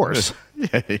on that horse.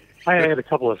 I had a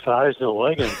couple of thighs and a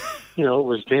leg, and, it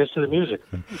was dance to the music.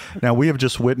 Now, we have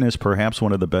just witnessed perhaps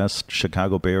one of the best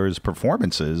Chicago Bears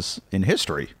performances in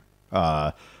history.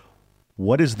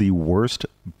 What is the worst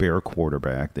Bear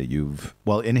quarterback that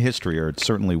in history, or it's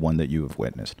certainly one that you have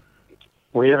witnessed?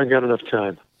 We haven't got enough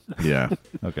time. Yeah.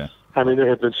 Okay. I mean, there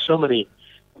have been so many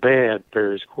bad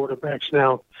Bears quarterbacks.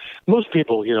 Now, most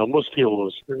people of a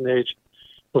certain age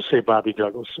will say Bobby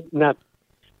Douglas. Not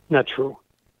true.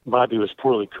 Bobby was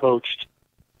poorly coached.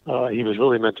 He was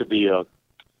really meant to be a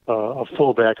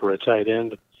fullback or a tight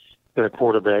end than a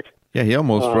quarterback. Yeah, he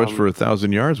almost rushed for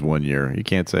 1,000 yards one year. You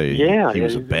can't say he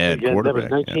was a bad quarterback.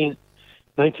 That was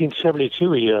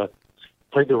 1972. He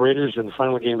played the Raiders in the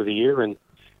final game of the year, and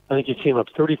I think he came up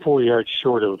 34 yards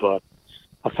short of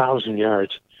 1,000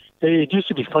 yards. It used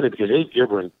to be funny because Abe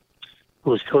Gibran,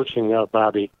 who was coaching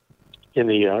Bobby in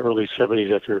the early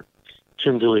 70s after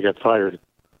Jim Dooley got fired,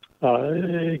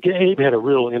 Abe had a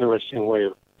real interesting way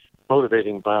of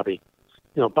motivating Bobby.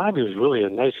 Bobby was really a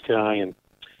nice guy, and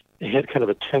he had kind of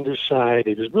a tender side.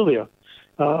 He was really a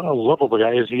lovable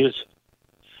guy, as he is.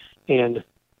 And,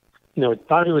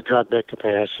 Bobby would drop back to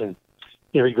pass, and,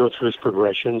 he'd go through his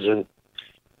progressions, and,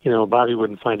 Bobby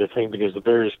wouldn't find a thing because the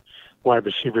Bears wide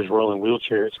receivers were all in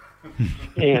wheelchairs.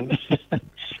 And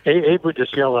Abe would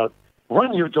just yell out,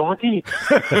 "Run, you donkey!"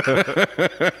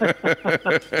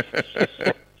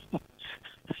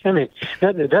 I mean,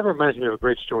 that reminds me of a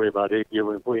great story about Abe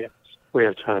Gibran. We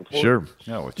have time for Sure.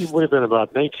 It. It would have been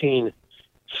about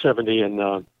 1970,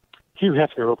 and Hugh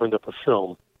Hefner opened up a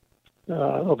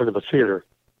theater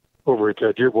over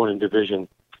at Dearborn and Division,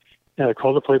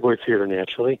 called the Playboy Theater,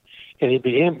 naturally, and he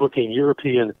began booking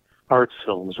European art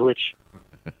films, which,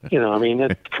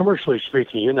 commercially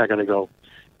speaking, you're not going to go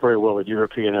very well with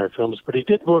European art films, but he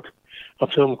did book a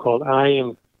film called I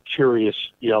Am Curious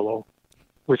Yellow,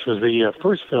 which was the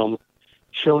first film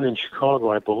shown in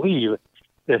Chicago, I believe,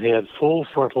 that had full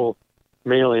frontal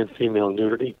male and female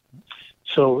nudity.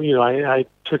 So, I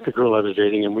took the girl I was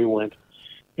dating and we went,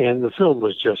 and the film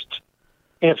was just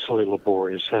absolutely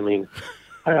laborious. I mean,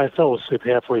 I fell asleep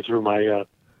halfway through my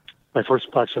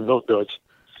first box of Milk Duds,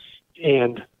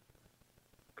 and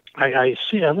I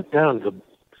look down to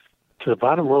the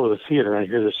bottom row of the theater, and I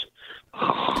hear this.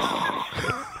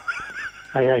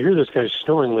 I hear this guy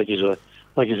snoring like he's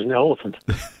an elephant,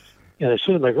 and I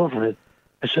said to my girlfriend,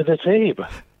 I said, "That's Abe."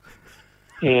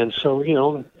 And so,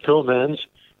 film ends,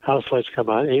 house lights come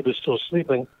on, Abe is still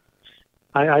sleeping.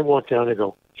 I walk down and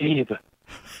go, "Abe,"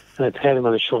 and I pat him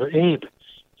on the shoulder. "Abe,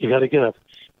 you got to get up."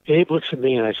 Abe looks at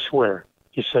me, and I swear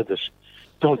he said this.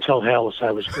 Don't tell Hallis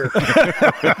I was here.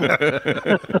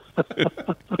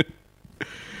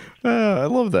 I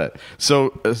love that.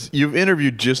 So you've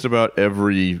interviewed just about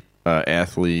every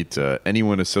athlete,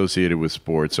 anyone associated with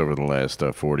sports over the last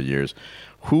 40 years.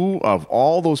 Who of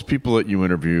all those people that you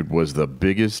interviewed was the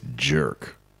biggest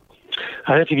jerk?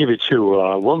 I have to give you two.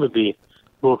 One would be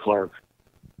Will Clark.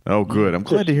 Oh, good. I'm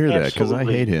glad to hear that because I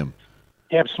Absolutely. hate him.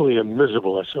 Absolutely a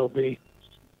miserable SOB.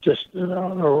 Just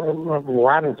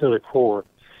rotten to the core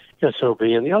SOB.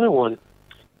 And the other one,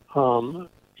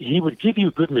 he would give you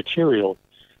good material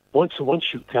once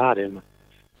you got him,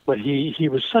 but he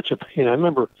was such a pain. I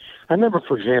remember,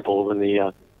 for example, when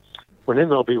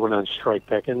MLB went on strike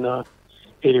back in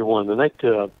 '81, the night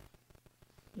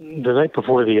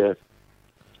before the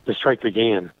strike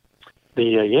began, the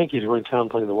Yankees were in town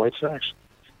playing the White Sox,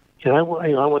 and I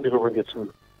wanted to go over and get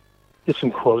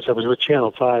some quotes. I was with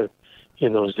Channel 5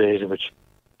 in those days, which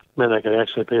meant I could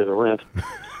actually pay the rent.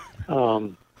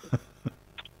 And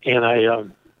I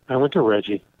went to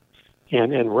Reggie.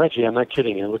 And Reggie, I'm not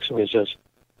kidding, he looks at me and says,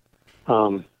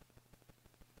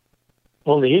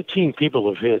 only 18 people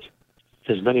have hit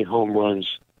as many home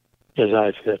runs as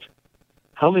I've hit.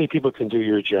 How many people can do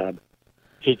your job?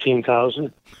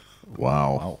 18,000?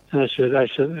 Wow. And I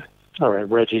said, all right,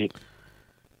 Reggie,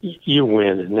 you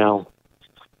win. Now,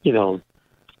 give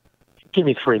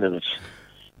me 3 minutes.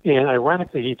 And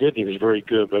ironically, he did. He was very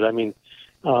good. But, I mean,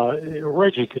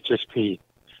 Reggie could just be,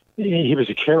 he was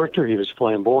a character. He was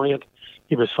flamboyant.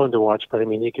 He was fun to watch, but I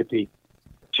mean, he could be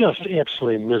just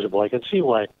absolutely miserable. I can see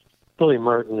why Billy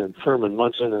Martin and Thurman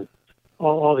Munson and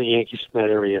all the Yankees in that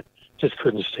area just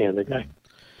couldn't stand the guy.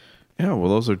 Yeah, well,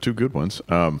 those are two good ones.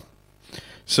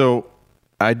 So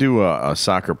I do a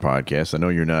soccer podcast. I know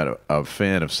you're not a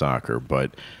fan of soccer,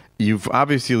 but you've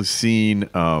obviously seen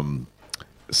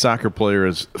soccer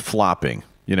players flopping.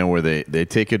 Where they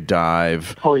take a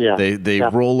dive. Oh yeah, they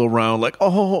roll around like,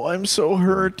 oh, I'm so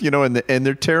hurt. And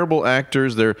they're terrible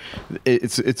actors.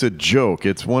 It's a joke.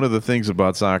 It's one of the things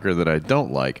about soccer that I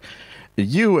don't like.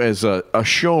 You as a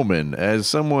showman, as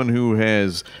someone who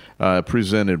has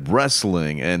presented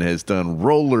wrestling and has done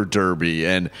roller derby,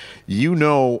 and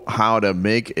how to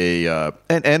make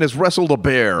and has wrestled a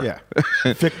bear. Yeah,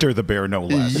 Victor the Bear, no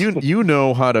less. You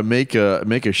know how to make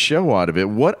a show out of it.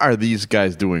 What are these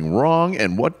guys doing wrong,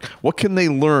 and what can they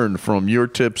learn from your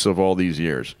tips of all these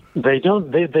years? They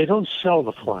don't sell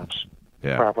the flops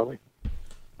properly.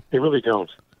 They really don't.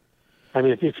 I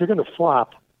mean, if you're going to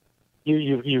flop,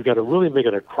 you've got to really make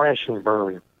it a crash and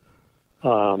burn.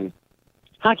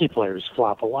 Hockey players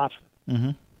flop a lot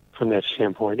from that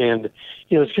standpoint, and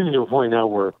it's getting to a point now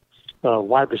where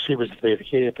wide receivers, if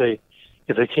they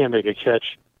can't make a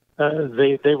catch,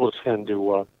 they will tend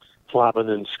to flop and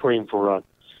then scream for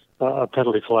a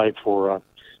penalty flag for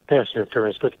pass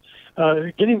interference. But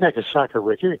getting back to soccer,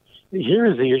 Rick, here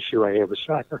is the issue I have with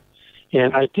soccer,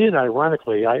 and I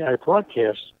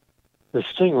broadcast the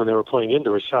Sting when they were playing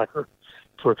indoor soccer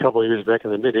for a couple of years back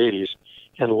in the mid '80s,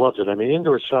 and loved it. I mean,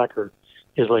 indoor soccer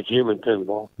is like human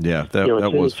pinball. Yeah, that was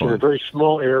fun. It's in a very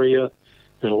small area.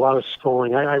 There's a lot of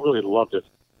scoring. I really loved it.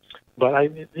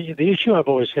 But the issue I've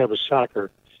always had with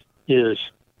soccer is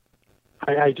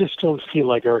I just don't feel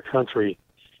like our country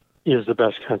is the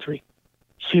best country.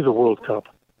 See the World Cup,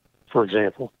 for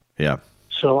example. Yeah.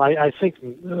 So I think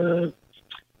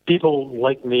people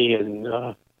like me and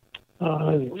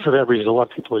for that reason, a lot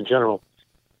of people in general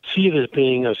see it as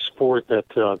being a sport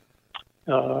that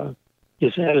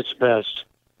is at its best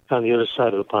on the other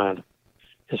side of the pond.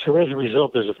 And so as a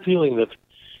result, there's a feeling that,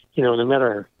 no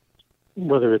matter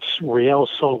whether it's Real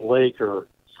Salt Lake or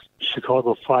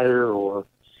Chicago Fire or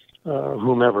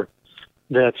whomever,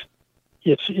 that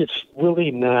it's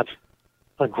really not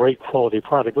a great quality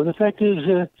product. But the fact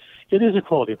is, it is a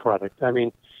quality product. I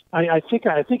mean, I think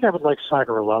I would like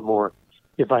soccer a lot more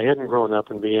if I hadn't grown up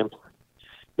and began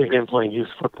playing youth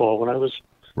football when I was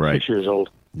 6 years old.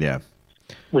 Yeah.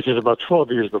 Which is about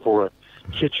 12 years before a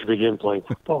kid should begin playing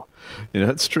football.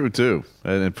 That's true, too.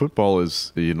 And football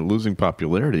is losing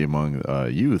popularity among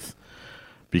youth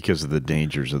because of the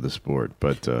dangers of the sport.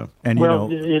 But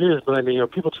it is. But I mean,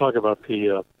 people talk about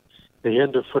the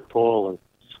end of football, and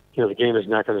the game is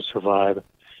not going to survive.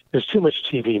 There's too much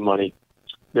TV money.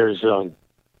 There's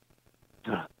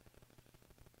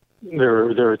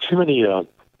there are too many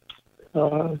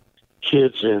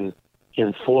kids in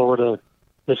Florida,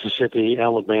 Mississippi,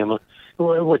 Alabama.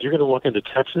 What, you're going to walk into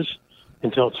Texas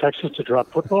and tell Texas to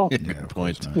drop football? Good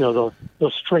point. They'll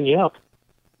string you up.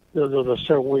 They'll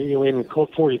start aiming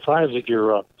Colt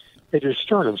 45s at your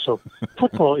sternum. So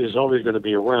football is always going to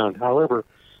be around. However,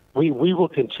 we will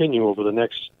continue over the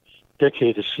next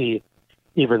decade to see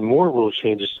even more rule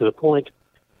changes to the point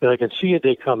that I can see a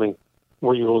day coming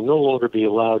where you will no longer be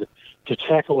allowed to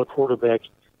tackle a quarterback.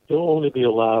 You'll only be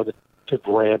allowed to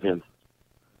grab him.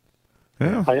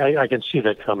 Yeah. I can see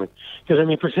that coming. Because, I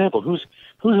mean, for example, who's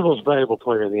the most valuable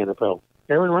player in the NFL?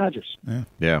 Aaron Rodgers.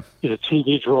 Yeah. He's a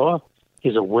TV draw.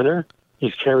 He's a winner.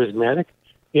 He's charismatic.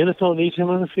 The NFL needs him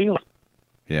on the field.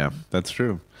 Yeah, that's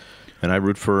true. And I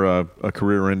root for a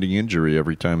career-ending injury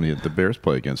every time the Bears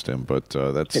play against him, but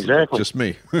that's Exactly. just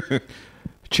me.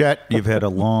 Chet, you've had a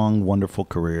long, wonderful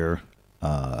career.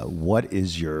 What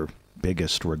is your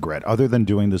biggest regret, other than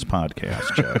doing this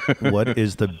podcast, Chet? What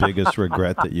is the biggest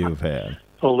regret that you've had?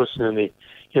 Oh, listen, in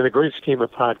the great scheme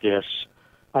of podcasts,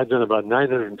 I've done about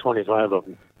 925 of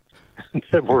them.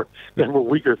 that were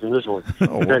weaker than this one.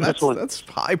 Oh, well, In fact, that's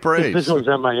high praise. This one's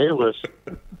on my A list.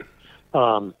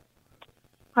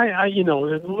 I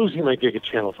losing my gig at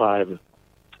Channel 5,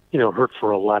 hurt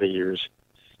for a lot of years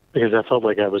because I felt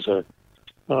like I was a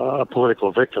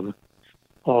political victim.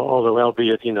 Although,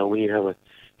 albeit, when you have a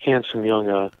handsome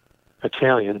young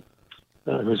Italian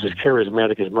who's as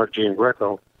charismatic as Mark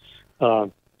Giangreco, who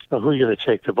are you going to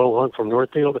take, the bow hunk from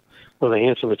Northfield or the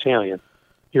handsome Italian?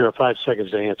 You have 5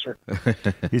 seconds to answer.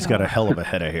 He's got a hell of a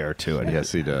head of hair to it.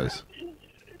 Yes, he does.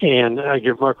 And I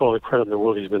give Mark all the credit in the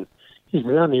world. He's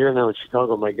been on the air now in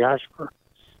Chicago, my gosh, for,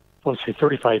 I want to say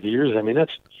 35 years. I mean,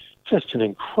 that's just an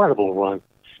incredible run.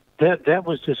 That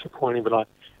was disappointing, but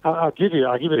I'll give you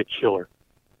a killer.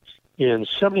 In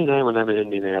 '79, when I'm in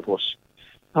Indianapolis,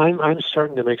 I'm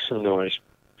starting to make some noise.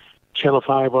 Channel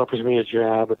 5 offers me a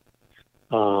job.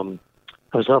 I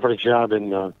was offered a job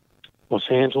in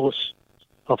Los Angeles,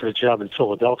 offered a job in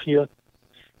Philadelphia,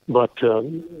 but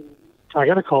I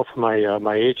got a call from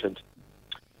my agent,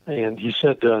 and he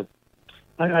said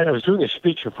I was doing a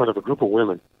speech in front of a group of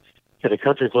women at a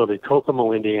country club in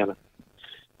Kokomo, Indiana.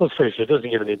 Let's face it, it doesn't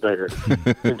get any better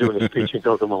than doing a speech in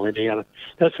Kokomo, Indiana.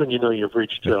 That's when you know you've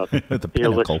reached the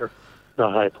elixir, the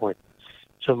high point.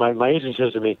 So my agent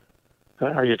says to me,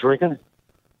 "Are you drinking?"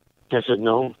 I said,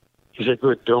 "No." He said,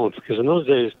 "Good, don't," because in those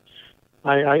days,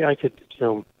 I could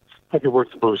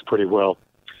work the booze pretty well.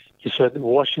 He said,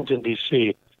 "Washington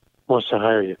D.C. wants to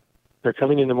hire you. They're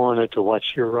coming in tomorrow night to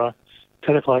watch your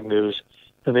 10 o'clock news,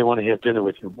 and they want to have dinner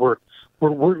with you. We're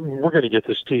going to get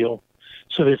this deal."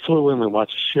 So they flew in and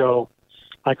watched the show.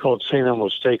 I called St. Elmo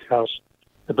Steakhouse,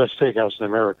 the best steakhouse in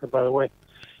America, by the way,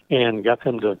 and got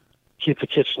them to keep the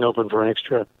kitchen open for an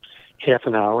extra half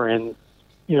an hour. And,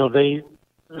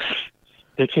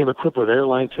 they came equipped with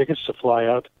airline tickets to fly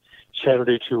out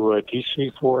Saturday to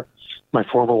D.C. for my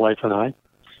former wife and I.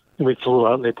 And we flew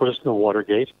out, and they put us in the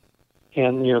Watergate.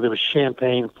 And, there was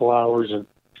champagne, flowers,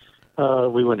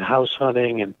 and we went house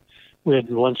hunting, and we had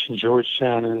lunch in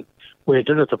Georgetown, and we had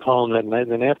dinner at the Palm that night.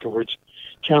 And then afterwards,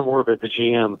 John Warbeck, the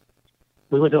GM,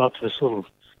 we went out to this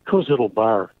cozy little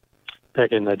bar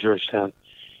back in Georgetown.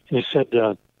 And he said,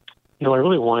 I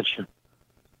really want you.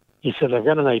 He said, "I've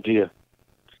got an idea.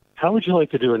 How would you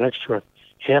like to do an extra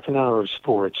half an hour of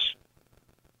sports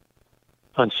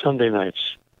on Sunday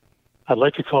nights? I'd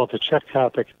like to call it the Chet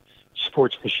Coppock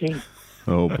Sports Machine.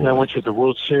 Oh, boy. And I want you at the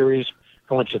World Series.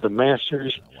 I want you at the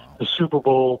Masters, the Super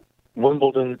Bowl,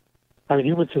 Wimbledon." I mean,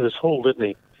 he went through this whole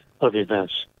litany of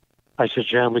events. I said,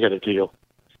 "John, we got a deal."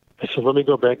 I said, "Let me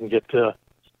go back and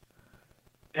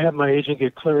have my agent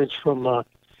get clearance from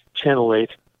Channel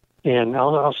 8, and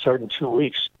I'll start in 2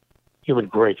 weeks." He went,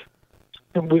 "Great."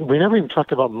 And we never even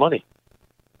talked about money.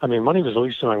 I mean, money was the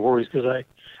least of my worries because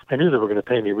I knew they were going to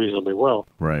pay me reasonably well.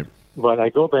 Right. But I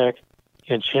go back,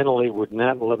 and Channel 8 would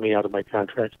not let me out of my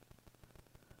contract.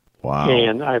 Wow.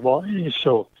 And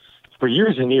so for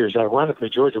years and years, ironically,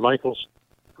 George Michaels,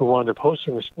 who wound up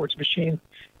hosting the Sports Machine,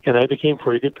 and I became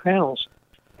pretty good pals.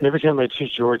 And every time I'd see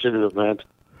George at an event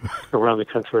around the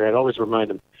country, I'd always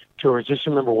remind him, "George, just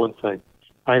remember one thing.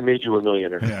 I made you a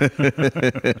millionaire."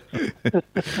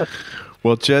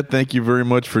 Well, Chet, thank you very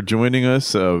much for joining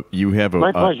us. You have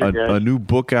My pleasure, guys. a new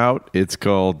book out. It's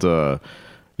called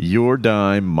Your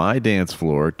Dime, My Dance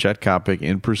Floor, Chet Coppock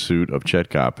in Pursuit of Chet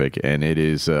Coppock, and it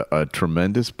is a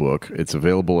tremendous book. It's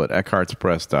available at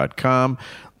eckhartspress.com.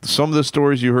 Some of the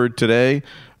stories you heard today,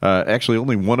 actually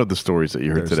only one of the stories that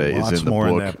you heard today is in the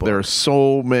book. There are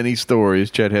so many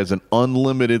stories. Chet has an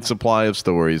unlimited supply of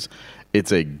stories.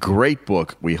 It's a great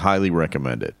book. We highly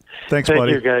recommend it. Thanks, Thank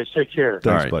buddy. you, guys. Take care.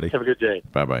 Thanks, right. buddy. Have a good day.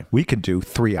 Bye-bye. We could do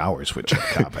 3 hours with Chet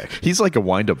Coppock. He's like a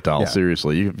wind-up doll, Yeah.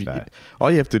 seriously. All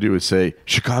you have to do is say,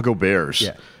 Chicago Bears,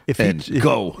 Yeah.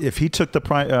 go. If he took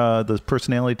the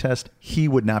personality test, he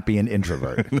would not be an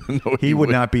introvert. He would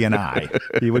not be an I.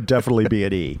 He would definitely be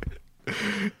an E.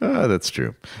 That's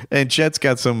true. And Chet's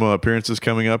got some appearances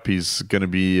coming up. He's going to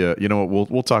be, you know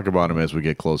what, we'll talk about him as we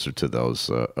get closer to those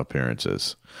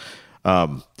appearances.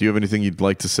 Do you have anything you'd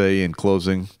like to say in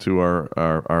closing to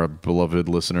our beloved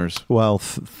listeners? Well,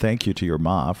 thank you to your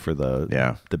ma for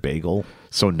the bagel.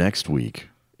 So next week,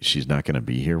 she's not going to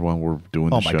be here while we're doing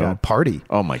the show? Oh, my God. Party.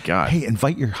 Oh, my God. Hey,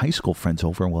 invite your high school friends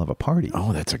over and we'll have a party.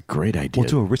 Oh, that's a great idea. We'll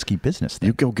do a risky business thing.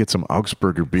 You go get some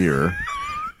Augsburger beer.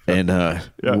 And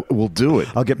we'll do it.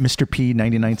 I'll get Mr. P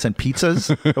 99-cent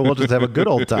pizzas, and we'll just have a good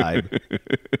old time.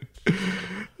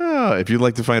 If you'd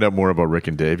like to find out more about Rick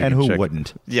and Dave, and who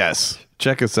wouldn't? Yes.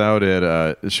 Check us out at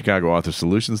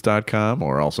ChicagoAuthorSolutions.com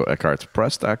or also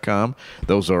EckhartsPress.com.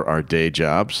 Those are our day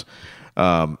jobs.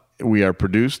 We are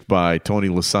produced by Tony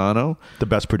Lasano, the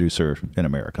best producer in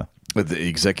America. The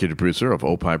executive producer of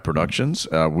Opie Productions.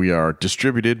 We are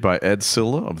distributed by Ed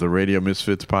Silla of the Radio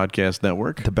Misfits Podcast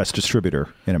Network. The best distributor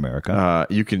in America.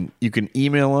 You can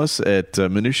email us at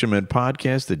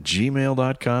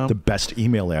minutiamedpodcast@gmail.com. The best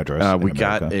email address we in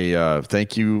got America. a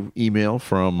thank you email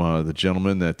from the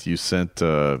gentleman that you sent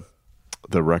the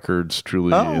Records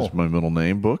Truly Is My Middle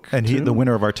Name book. And he, the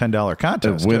winner of our $10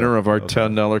 contest. The winner of our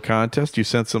 $10 contest. You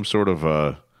sent some sort of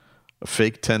a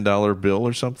fake $10 bill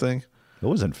or something. It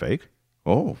wasn't fake.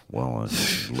 Oh, well,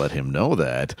 let him know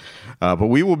that. But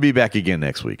we will be back again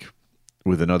next week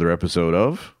with another episode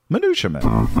of Minutia Man.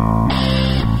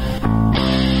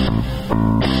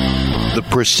 The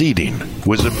preceding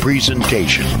was a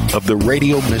presentation of the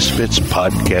Radio Misfits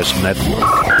Podcast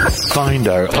Network. Find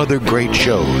our other great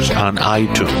shows on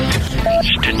iTunes,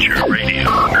 Stitcher Radio,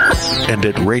 and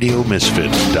at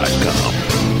RadioMisfits.com.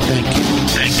 Thank you.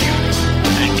 Thank you.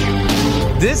 Thank you.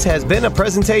 This has been a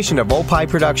presentation of Opie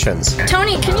Productions.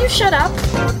 Tony, can you shut up?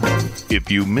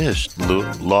 If you missed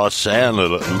Los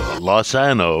Anno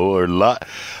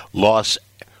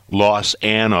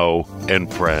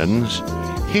and Friends,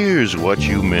 here's what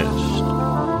you missed.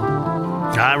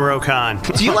 I'm Rokan.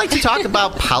 Do you like to talk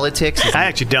about politics? I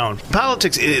actually don't.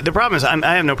 Politics, the problem is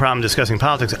I have no problem discussing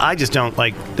politics. I just don't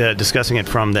like discussing it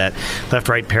from that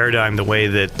left-right paradigm the way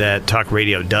that talk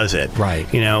radio does it.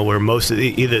 Right. You know, where most of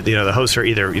the hosts are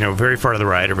either, very far to the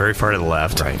right or very far to the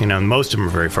left. Right. Most of them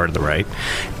are very far to the right.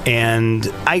 And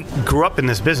I grew up in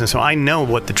this business, so I know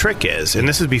what the trick is. And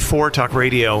this is before talk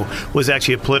radio was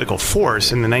actually a political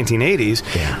force in the 1980s.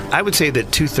 Yeah. I would say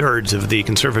that 2/3 of the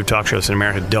conservative talk shows in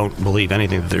America don't believe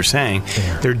anything that they're saying.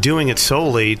 Yeah. They're doing it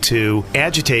solely to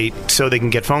agitate so they can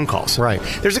get phone calls. Right.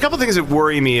 There's a couple things that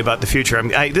worry me about the future. I'm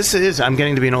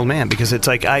getting to be an old man because it's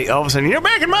like all of a sudden,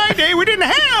 back in my day we didn't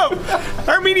have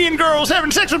Armenian girls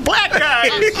having sex with black guys.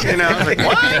 I was like,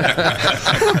 what?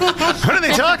 What are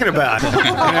they talking about?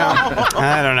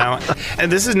 I don't know.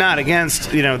 And this is not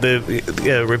against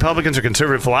the Republicans or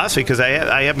conservative philosophy because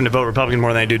I happen to vote Republican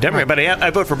more than I do Democrat, but I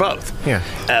vote for both. Yeah.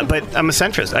 But I'm a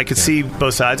centrist. I could see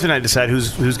both sides of it and I decide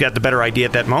who's got the better idea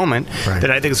at that moment that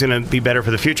I think is going to be better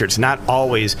for the future. It's not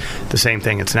always the same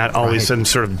thing. It's not always some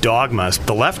sort of dogma.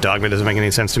 The left dogma doesn't make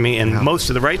any sense to me, and most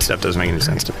of the right stuff doesn't make any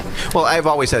sense to me. Well, I've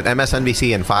always said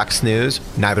MSNBC and Fox News,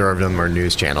 neither of them are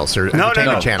news channels. They're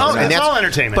entertainment channels. Oh, it's all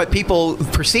entertainment. But people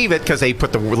perceive it because they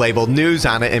put the label news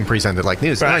on it and present it like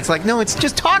news. Right. And it's like, no, it's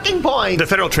just talking points. The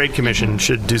Federal Trade Commission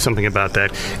should do something about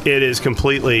that. It is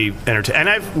completely entertaining. And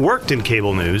I've worked in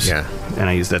cable news, and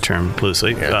I use that term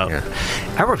loosely.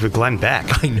 I worked with Glenn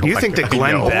Beck. I know. Do you think that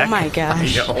Glenn Beck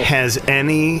has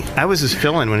any... I was his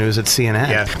fill-in when he was at CNN.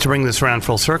 Yeah. To bring this around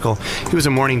full circle, he was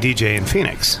a morning DJ in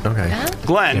Phoenix. Okay.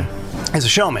 Glenn... as a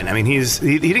showman. I mean, he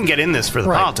didn't get in this for the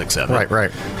politics of it.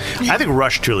 Right. I think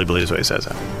Rush truly believes what he says.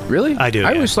 Really? I do.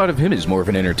 I always thought of him as more of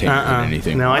an entertainer than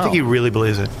anything. No, I think he really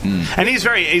believes it. And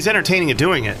he's entertaining at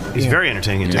doing it. He's very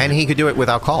entertaining at doing it. And he could do it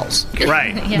without calls.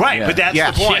 Right. But that's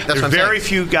the point. That's Very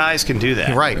few guys can do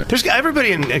that. Right.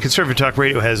 Everybody in conservative talk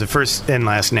radio has a first and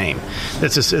last name.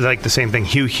 That's just like the same thing.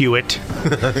 Hugh Hewitt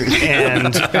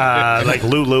and like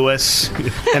Lou Lewis.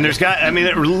 And there's guys. I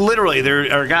mean, literally, there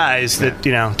are guys that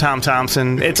Tom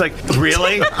Thompson. It's like,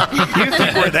 really? You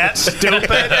think we're that stupid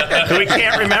that we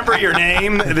can't remember your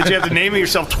name? That you have the name of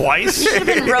yourself twice? You should have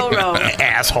been Roro.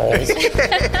 Assholes.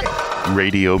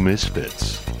 Radio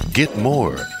Misfits. Get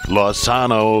more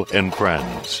Lozano and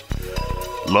Friends.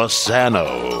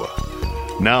 Lozano.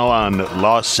 Now on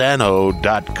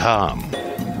Lozano.com.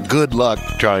 Good luck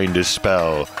trying to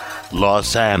spell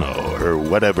Lozano or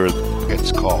whatever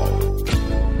it's called.